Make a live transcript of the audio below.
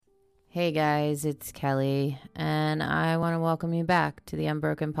Hey guys, it's Kelly, and I want to welcome you back to the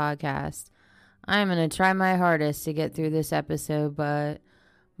Unbroken Podcast. I'm going to try my hardest to get through this episode, but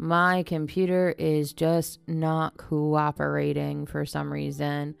my computer is just not cooperating for some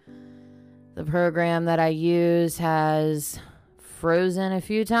reason. The program that I use has frozen a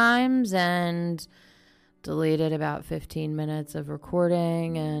few times and deleted about 15 minutes of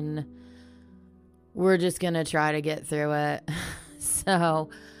recording, and we're just going to try to get through it.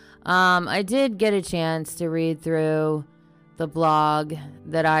 I did get a chance to read through the blog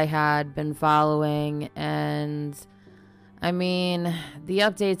that I had been following, and I mean, the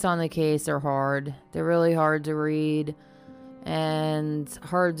updates on the case are hard. They're really hard to read and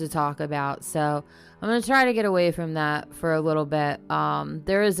hard to talk about, so I'm going to try to get away from that for a little bit.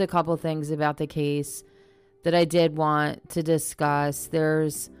 There is a couple things about the case that I did want to discuss.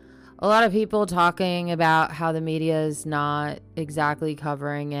 There's a lot of people talking about how the media is not exactly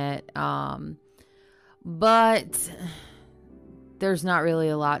covering it, but there's not really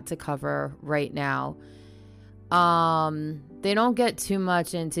a lot to cover right now. They don't get too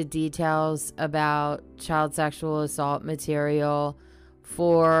much into details about child sexual assault material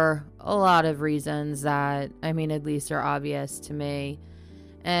for a lot of reasons that, I mean, at least are obvious to me.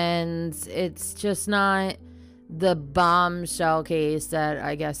 And it's just not the bombshell case that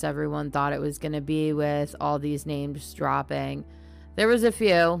I guess everyone thought it was going to be, with all these names dropping. There was a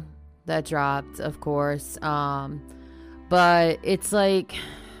few that dropped, of course. But it's like,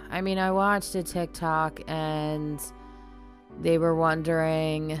 I mean, I watched a TikTok and they were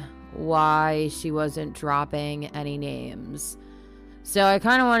wondering why she wasn't dropping any names. So I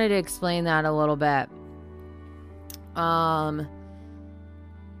kind of wanted to explain that a little bit.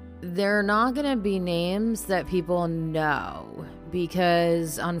 They're not going to be names that people know,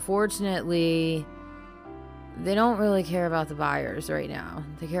 because unfortunately they don't really care about the buyers right now.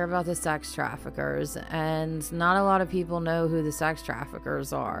 They care about the sex traffickers, and not a lot of people know who the sex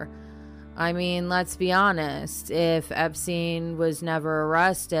traffickers are. I mean, let's be honest. If Epstein was never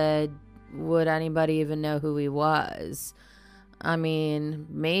arrested, would anybody even know who he was? I mean,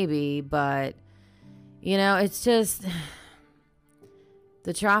 maybe, but you know, it's just,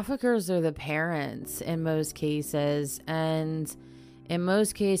 the traffickers are the parents in most cases, and in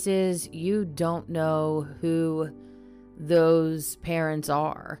most cases, you don't know who those parents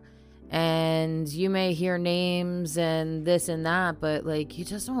are. And you may hear names and this and that, but like, you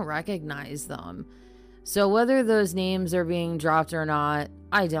just don't recognize them. So whether those names are being dropped or not,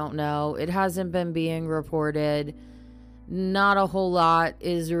 I don't know. It hasn't been being reported. Not a whole lot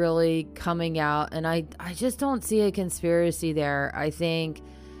is really coming out, and I just don't see a conspiracy there. I think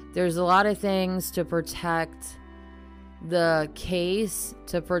there's a lot of things to protect the case,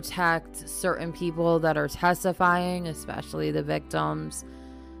 to protect certain people that are testifying, especially the victims.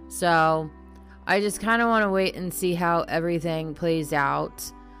 So I just kind of want to wait and see how everything plays out.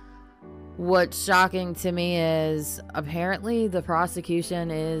 What's shocking to me is apparently the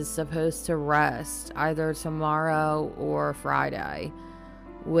prosecution is supposed to rest either tomorrow or Friday,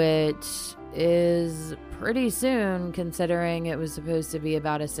 which is pretty soon considering it was supposed to be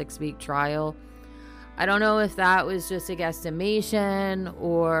about a 6-week trial. I don't know if that was just a guesstimation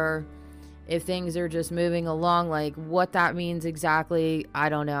or if things are just moving along. Like, what that means exactly, I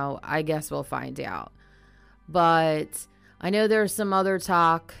don't know. I guess we'll find out. But I know there's some other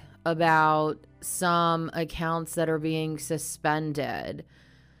talk about some accounts that are being suspended.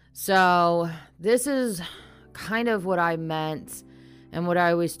 So this is kind of what I meant and what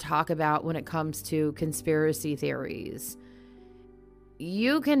I always talk about when it comes to conspiracy theories.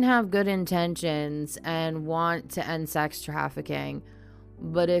 You can have good intentions and want to end sex trafficking,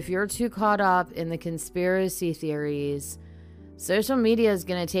 but if you're too caught up in the conspiracy theories, social media is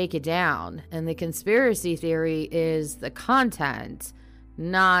going to take it down. And the conspiracy theory is the content,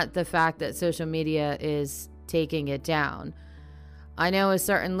 not the fact that social media is taking it down. I know a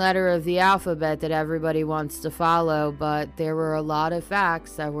certain letter of the alphabet that everybody wants to follow, but there were a lot of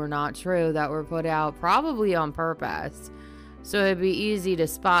facts that were not true that were put out probably on purpose. So it'd be easy to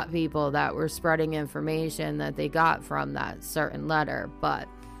spot people that were spreading information that they got from that certain letter, but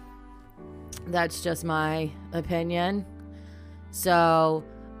that's just my opinion. So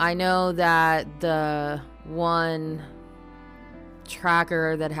I know that the one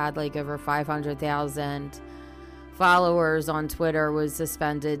tracker that had like over 500,000 followers on Twitter was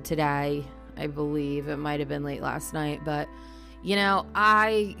suspended today. I believe it might have been late last night, but you know,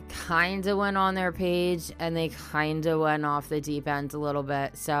 I kind of went on their page and they kind of went off the deep end a little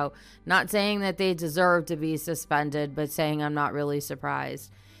bit. So not saying that they deserve to be suspended, but saying I'm not really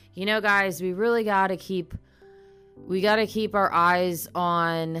surprised. You know, guys, we really got to keep our eyes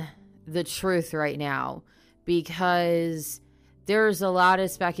on the truth right now, because there's a lot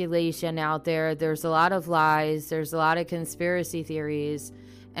of speculation out there. There's a lot of lies. There's a lot of conspiracy theories,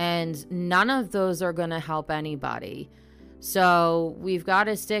 and none of those are going to help anybody. So we've got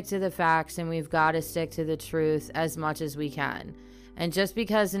to stick to the facts, and we've got to stick to the truth as much as we can. And just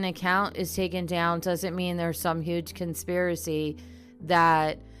because an account is taken down doesn't mean there's some huge conspiracy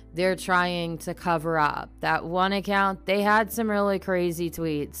that they're trying to cover up. That one account, they had some really crazy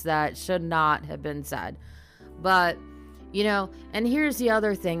tweets that should not have been said. But, you know, and here's the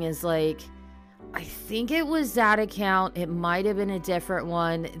other thing is, like, I think it was that account, it might have been a different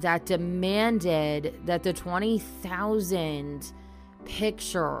one, that demanded that the 20,000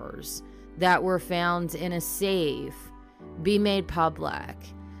 pictures that were found in a safe be made public.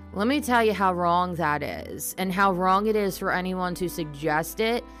 Let me tell you how wrong that is, and how wrong it is for anyone to suggest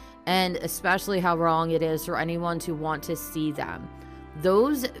it, and especially how wrong it is for anyone to want to see them.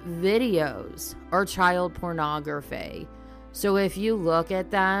 Those videos are child pornography. So if you look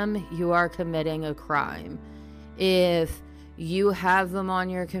at them, you are committing a crime. If you have them on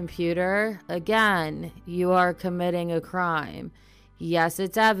your computer, again, you are committing a crime. Yes,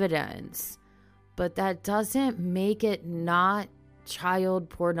 it's evidence, but that doesn't make it not child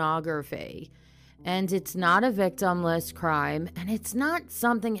pornography. And it's not a victimless crime, and it's not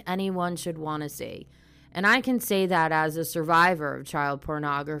something anyone should want to see. And I can say that as a survivor of child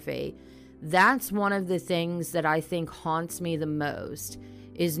pornography. That's one of the things that I think haunts me the most,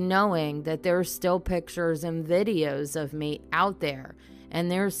 is knowing that there's still pictures and videos of me out there,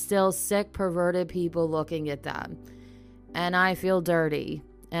 and there's still sick, perverted people looking at them. And I feel dirty.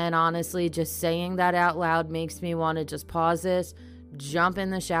 And honestly, just saying that out loud makes me want to just pause this, jump in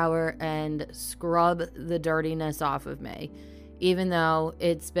the shower, and scrub the dirtiness off of me, even though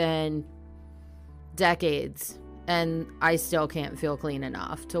it's been decades and I still can't feel clean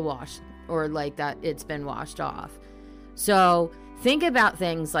enough to wash, or like that it's been washed off. So think about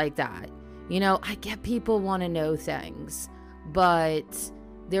things like that. You know, I get people want to know things, but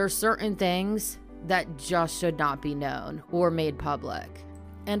there are certain things that just should not be known or made public.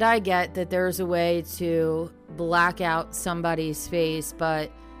 And I get that there's a way to black out somebody's face,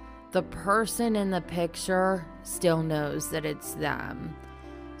 but the person in the picture still knows that it's them.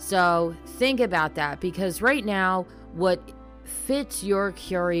 So think about that, because right now, what fits your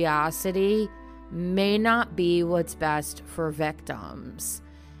curiosity may not be what's best for victims.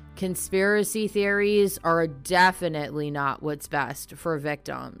 Conspiracy theories are definitely not what's best for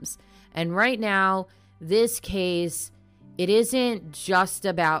victims. And right now, this case, it isn't just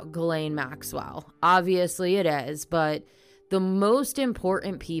about Ghislaine Maxwell. Obviously it is, but the most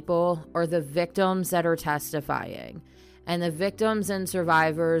important people are the victims that are testifying, and the victims and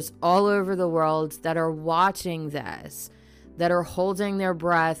survivors all over the world that are watching this, that are holding their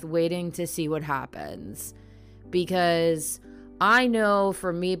breath, waiting to see what happens. Because I know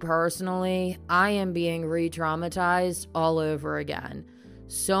for me personally, I am being re-traumatized all over again.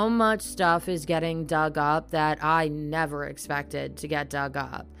 So much stuff is getting dug up that I never expected to get dug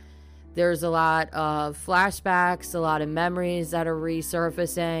up. There's a lot of flashbacks, a lot of memories that are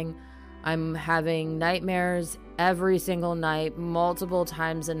resurfacing. I'm having nightmares every single night, multiple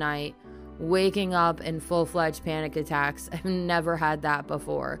times a night, waking up in full-fledged panic attacks. I've never had that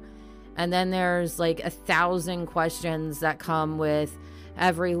before. And then there's like 1,000 questions that come with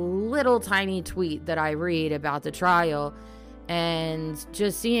every little tiny tweet that I read about the trial. And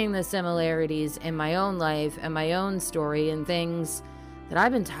just seeing the similarities in my own life and my own story and things that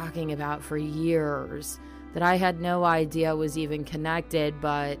I've been talking about for years that I had no idea was even connected,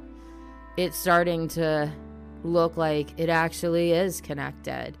 but it's starting to look like it actually is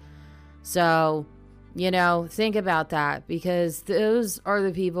connected. So, you know, think about that, because those are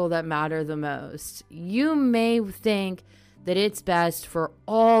the people that matter the most. You may think that it's best for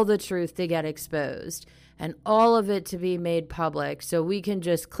all the truth to get exposed and all of it to be made public, so we can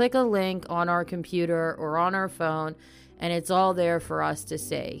just click a link on our computer or on our phone and it's all there for us to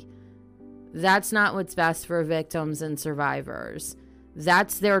see. That's not what's best for victims and survivors.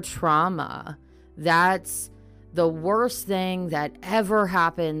 That's their trauma. That's the worst thing that ever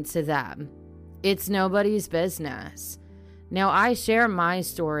happened to them. It's nobody's business. Now, I share my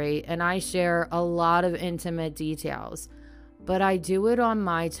story and I share a lot of intimate details, but I do it on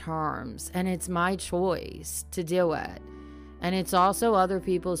my terms, and it's my choice to do it. And it's also other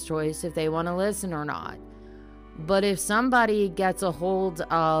people's choice if they want to listen or not. But if somebody gets a hold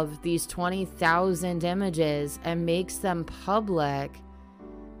of these 20,000 images and makes them public,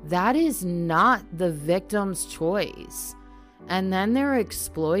 that is not the victim's choice. And then they're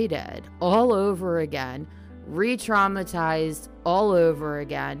exploited all over again, re-traumatized all over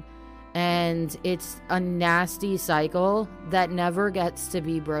again. And it's a nasty cycle that never gets to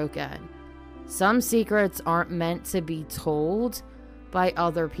be broken. Some secrets aren't meant to be told by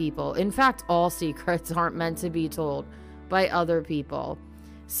other people. In fact, all secrets aren't meant to be told by other people.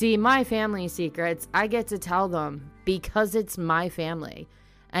 See, my family secrets, I get to tell them because it's my family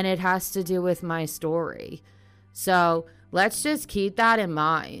and it has to do with my story. So let's just keep that in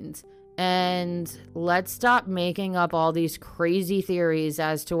mind. And let's stop making up all these crazy theories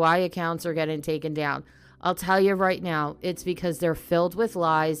as to why accounts are getting taken down. I'll tell you right now, it's because they're filled with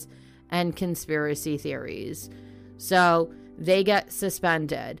lies and conspiracy theories. So they get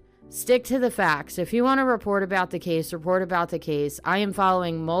suspended. Stick to the facts. If you want to report about the case, report about the case. I am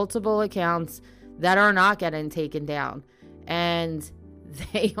following multiple accounts that are not getting taken down. And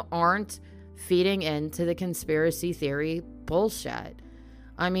they aren't feeding into the conspiracy theory bullshit.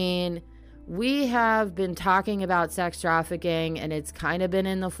 I mean, we have been talking about sex trafficking, and it's kind of been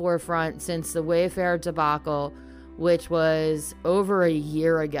in the forefront since the Wayfair debacle, which was over a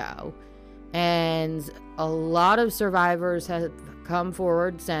year ago. And a lot of survivors have come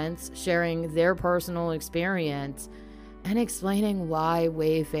forward since, sharing their personal experience and explaining why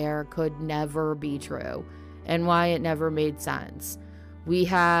Wayfair could never be true and why it never made sense. We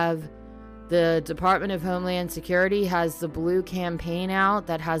have the Department of Homeland Security has the Blue campaign out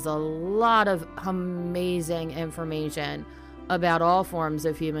that has a lot of amazing information about all forms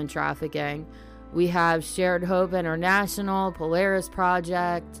of human trafficking. We have Shared Hope International, Polaris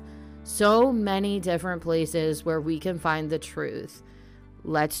Project, so many different places where we can find the truth.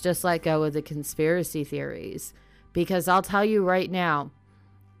 Let's just let go of the conspiracy theories, because I'll tell you right now,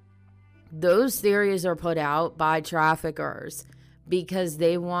 those theories are put out by traffickers because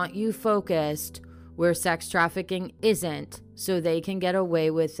they want you focused where sex trafficking isn't, so they can get away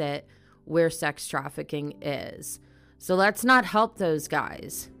with it where sex trafficking is. So let's not help those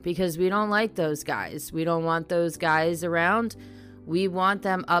guys, because we don't like those guys. We don't want those guys around. We want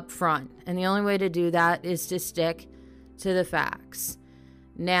them up front. And the only way to do that is to stick to the facts.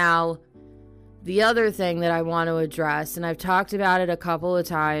 Now, the other thing that I want to address, and I've talked about it a couple of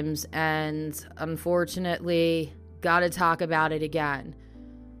times, and unfortunately got to talk about it again.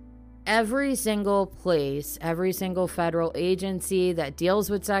 Every single place, every single federal agency that deals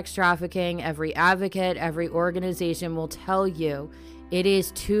with sex trafficking, every advocate, every organization will tell you it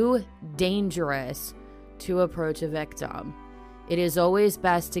is too dangerous to approach a victim. It is always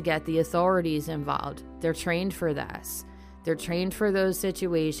best to get the authorities involved. They're trained for this. They're trained for those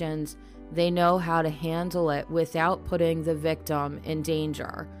situations. They know how to handle it without putting the victim in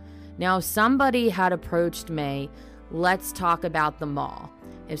danger. Now, if somebody had approached me, let's talk about the mall.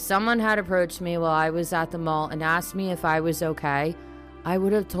 If someone had approached me while I was at the mall and asked me if I was okay, I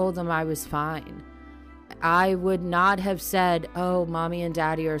would have told them I was fine. I would not have said, oh, mommy and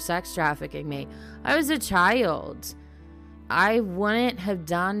daddy are sex trafficking me. I was a child. I wouldn't have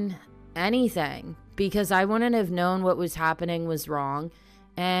done anything because I wouldn't have known what was happening was wrong.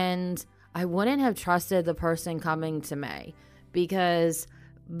 And I wouldn't have trusted the person coming to me, because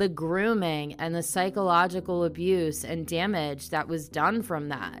the grooming and the psychological abuse and damage that was done from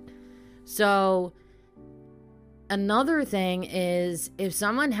that. So another thing is, if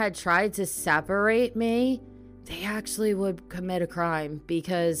someone had tried to separate me, they actually would commit a crime,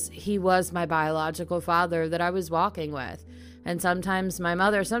 because he was my biological father that I was walking with. And sometimes my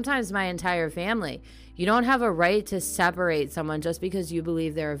mother, sometimes my entire family. You don't have a right to separate someone just because you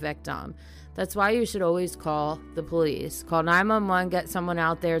believe they're a victim. That's why you should always call the police. Call 911, get someone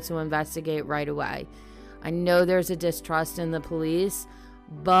out there to investigate right away. I know there's a distrust in the police,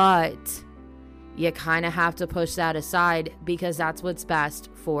 but you kind of have to push that aside, because that's what's best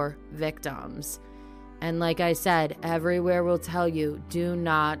for victims. And like I said, everywhere will tell you, do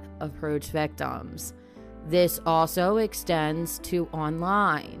not approach victims. This also extends to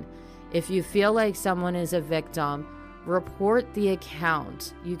online. If you feel like someone is a victim, report the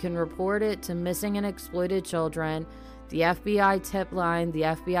account. You can report it to Missing and Exploited Children, the FBI tip line, the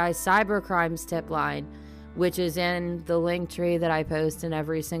FBI cybercrimes tip line, which is in the link tree that I post in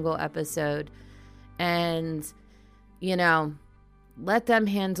every single episode. And, let them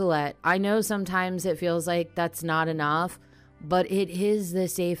handle it. I know sometimes it feels like that's not enough, but it is the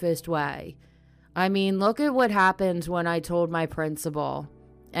safest way. I mean, look at what happened when I told my principal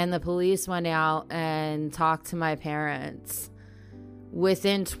and the police went out and talked to my parents.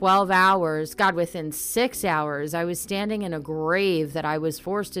 Within 12 hours, within 6 hours, I was standing in a grave that I was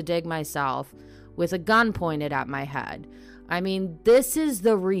forced to dig myself with a gun pointed at my head. I mean, this is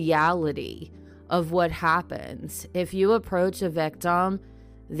the reality of what happens. If you approach a victim,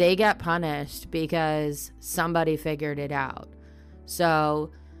 they get punished because somebody figured it out.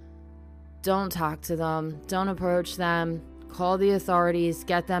 So don't talk to them. Don't approach them. Call the authorities.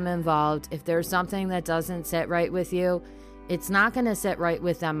 Get them involved. If there's something that doesn't sit right with you, it's not going to sit right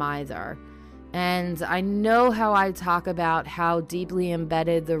with them either. And I know how I talk about how deeply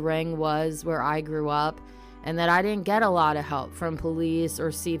embedded the ring was where I grew up, and that I didn't get a lot of help from police or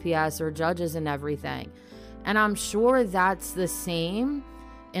CPS or judges and everything. And I'm sure that's the same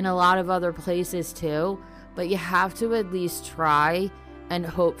in a lot of other places too, but you have to at least try and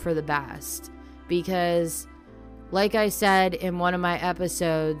hope for the best. Because, like I said in one of my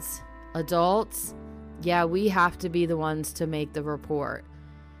episodes, adults, yeah, we have to be the ones to make the report.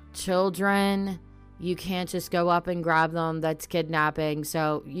 Children, you can't just go up and grab them. That's kidnapping.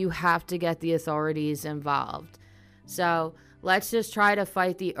 So you have to get the authorities involved. So let's just try to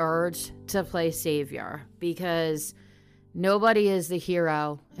fight the urge to play savior, because nobody is the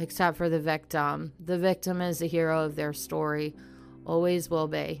hero except for the victim. The victim is the hero of their story. Always will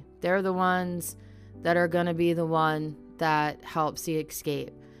be. They're the ones that are going to be the one that helps the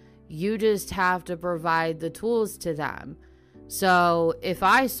escape. You just have to provide the tools to them. So if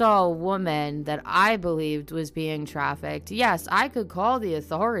I saw a woman that I believed was being trafficked, yes, I could call the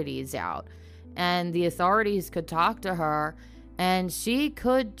authorities out, and the authorities could talk to her, and she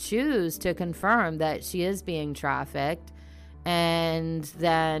could choose to confirm that she is being trafficked, and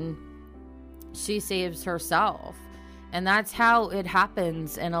then she saves herself. And that's how it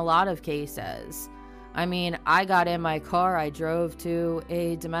happens in a lot of cases. I mean, I got in my car, I drove to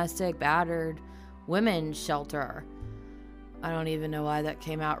a domestic battered women's shelter. I don't even know why that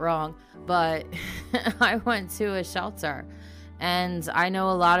came out wrong, but I went to a shelter, and I know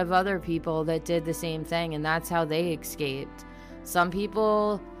a lot of other people that did the same thing, and that's how they escaped. Some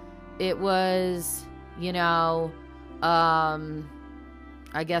people, it was,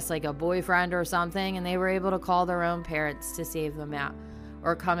 I guess like a boyfriend or something, and they were able to call their own parents to save them out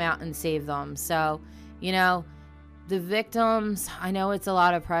or come out and save them. So, the victims, I know it's a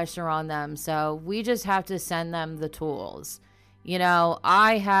lot of pressure on them, so we just have to send them the tools.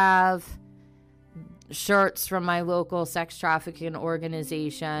 I have shirts from my local sex trafficking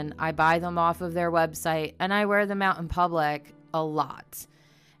organization. I buy them off of their website, and I wear them out in public a lot.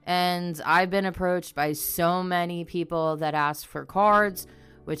 And I've been approached by so many people that ask for cards,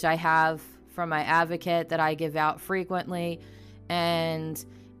 which I have from my advocate that I give out frequently. And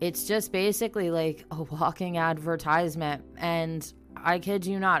it's just basically like a walking advertisement. And I kid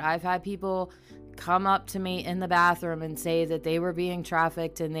you not, I've had people come up to me in the bathroom and say that they were being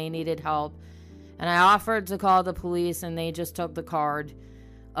trafficked and they needed help. And I offered to call the police, and they just took the card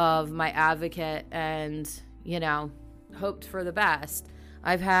of my advocate and, hoped for the best.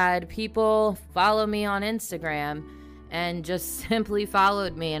 I've had people follow me on Instagram and just simply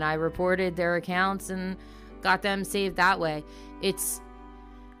followed me, and I reported their accounts and got them saved that way. It's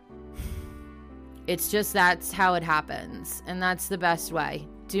just, that's how it happens, and that's the best way.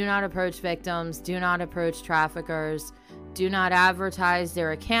 Do not approach victims. Do not approach traffickers. Do not advertise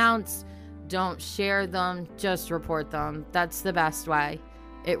their accounts. Don't share them. Just report them. That's the best way.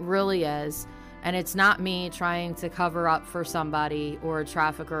 It really is. And it's not me trying to cover up for somebody or a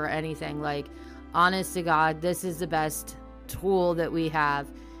trafficker or anything. Like, honest to God, this is the best tool that we have,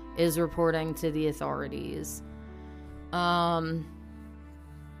 is reporting to the authorities.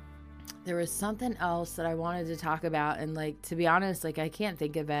 There was something else that I wanted to talk about, and to be honest, I can't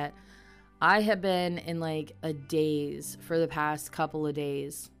think of it. I have been in a daze for the past couple of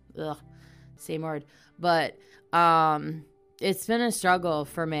days. Ugh, same word. But it's been a struggle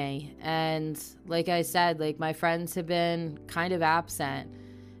for me, and like I said, my friends have been kind of absent,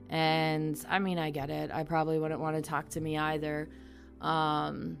 and I mean, I get it. I probably wouldn't want to talk to me either.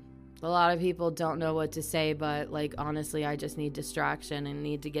 A lot of people don't know what to say, but honestly, I just need distraction and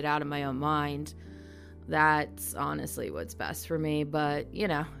need to get out of my own mind. That's honestly what's best for me, but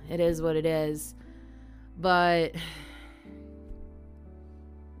it is what it is. But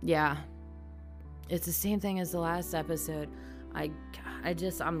yeah, it's the same thing as the last episode.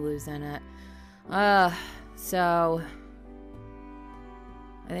 I'm losing it. So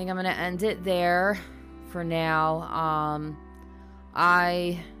I think I'm going to end it there for now.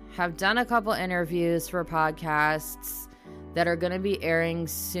 I have done a couple interviews for podcasts that are going to be airing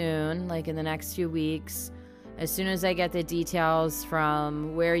soon, in the next few weeks. As soon as I get the details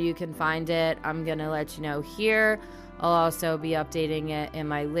from where you can find it, I'm going to let you know here. I'll also be updating it in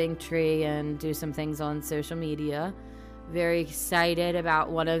my Linktree and do some things on social media. Very excited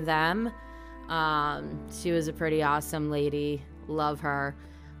about one of them. She was a pretty awesome lady. Love her.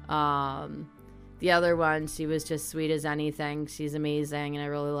 The other one, she was just sweet as anything. She's amazing, and I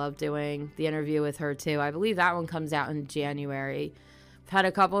really love doing the interview with her too. I believe that one comes out in January. I've had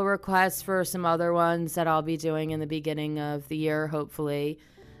a couple requests for some other ones that I'll be doing in the beginning of the year, hopefully.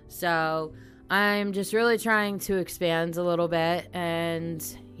 So I'm just really trying to expand a little bit and,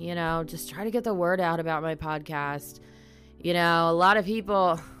 you know, just try to get the word out about my podcast. You know, a lot of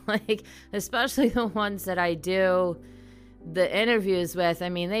people, like, especially the ones that I do the interviews with, I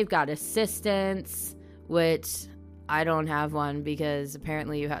mean, they've got assistants, which I don't have one because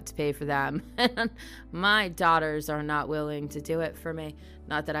apparently you have to pay for them. My daughters are not willing to do it for me.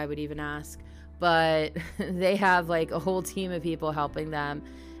 Not that I would even ask, but they have like a whole team of people helping them.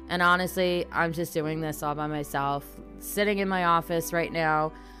 And honestly, I'm just doing this all by myself, sitting in my office right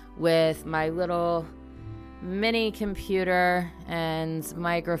now with my little mini computer and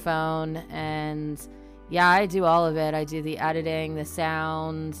microphone. And yeah, I do all of it. I do the editing, the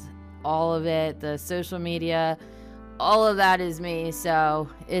sound, all of it, the social media, all of that is me. So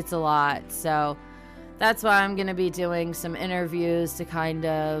it's a lot. So that's why I'm going to be doing some interviews to kind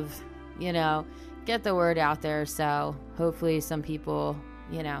of, you know, get the word out there. So hopefully some people,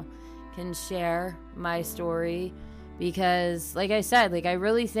 you know, can share my story, because like I said, like I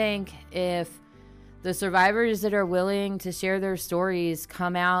really think if the survivors that are willing to share their stories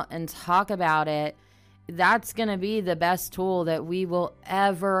come out and talk about it, that's going to be the best tool that we will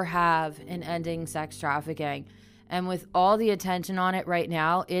ever have in ending sex trafficking. And with all the attention on it right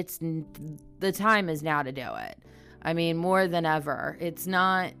now, the time is now to do it. I mean, more than ever. It's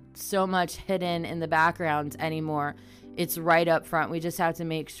not so much hidden in the background anymore. It's right up front. We just have to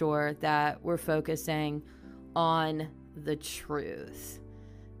make sure that we're focusing on the truth.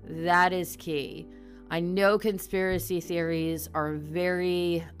 That is key. I know conspiracy theories are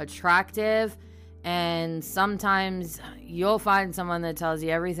very attractive, and sometimes you'll find someone that tells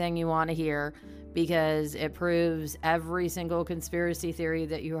you everything you want to hear because it proves every single conspiracy theory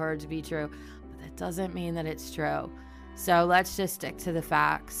that you heard to be true. But that doesn't mean that it's true. So let's just stick to the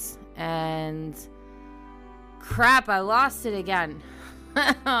facts. And crap, I lost it again.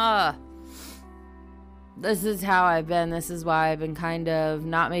 This is how I've been. This is why I've been kind of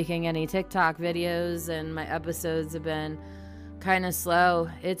not making any TikTok videos, and my episodes have been kind of slow.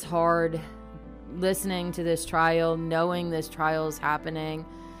 It's hard listening to this trial, knowing this trial is happening.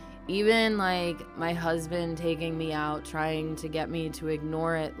 Even like my husband taking me out, trying to get me to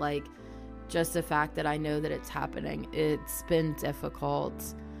ignore it, like just the fact that I know that it's happening. It's been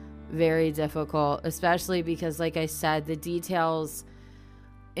difficult, very difficult, especially because, like I said, the details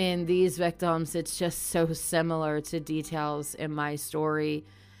in these victims, it's just so similar to details in my story.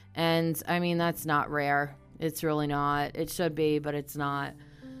 And I mean, that's not rare. It's really not. It should be, but it's not.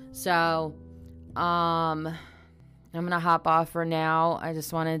 So, I'm going to hop off for now. I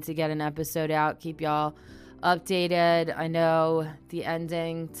just wanted to get an episode out, keep y'all updated. I know the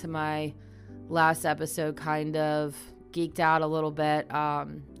ending to my last episode kind of geeked out a little bit.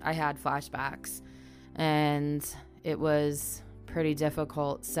 I had flashbacks and it was pretty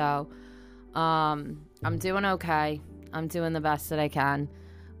difficult. So, I'm doing okay. I'm doing the best that I can,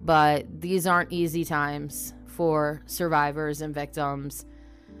 but these aren't easy times for survivors and victims.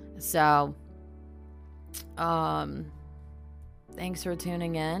 So, thanks for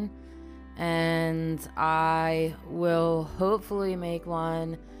tuning in, and I will hopefully make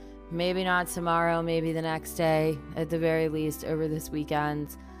one, maybe not tomorrow, maybe the next day, at the very least over this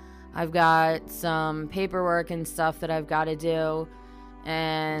weekend. I've got some paperwork and stuff that I've got to do,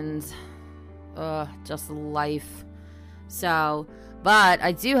 and just life. So, but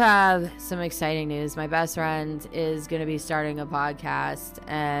I do have some exciting news. My best friend is going to be starting a podcast,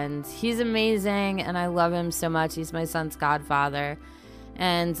 and he's amazing, and I love him so much. He's my son's godfather,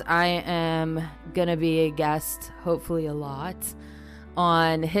 and I am going to be a guest, hopefully a lot,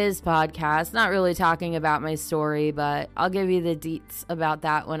 on his podcast. Not really talking about my story, but I'll give you the deets about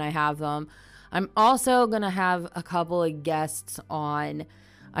that when I have them. I'm also going to have a couple of guests on.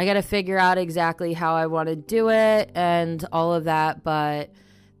 I got to figure out exactly how I want to do it and all of that, but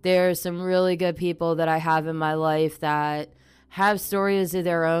there's some really good people that I have in my life that have stories of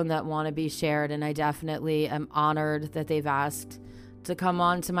their own that want to be shared, and I definitely am honored that they've asked to come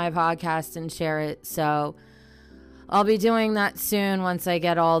on to my podcast and share it. So I'll be doing that soon once I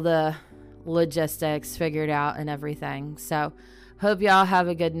get all the logistics figured out and everything. So hope y'all have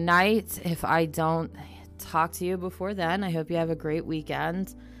a good night. If I don't talk to you before then, I hope you have a great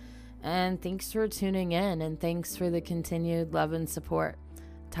weekend, and thanks for tuning in, and thanks for the continued love and support.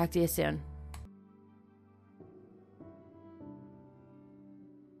 Talk to you soon.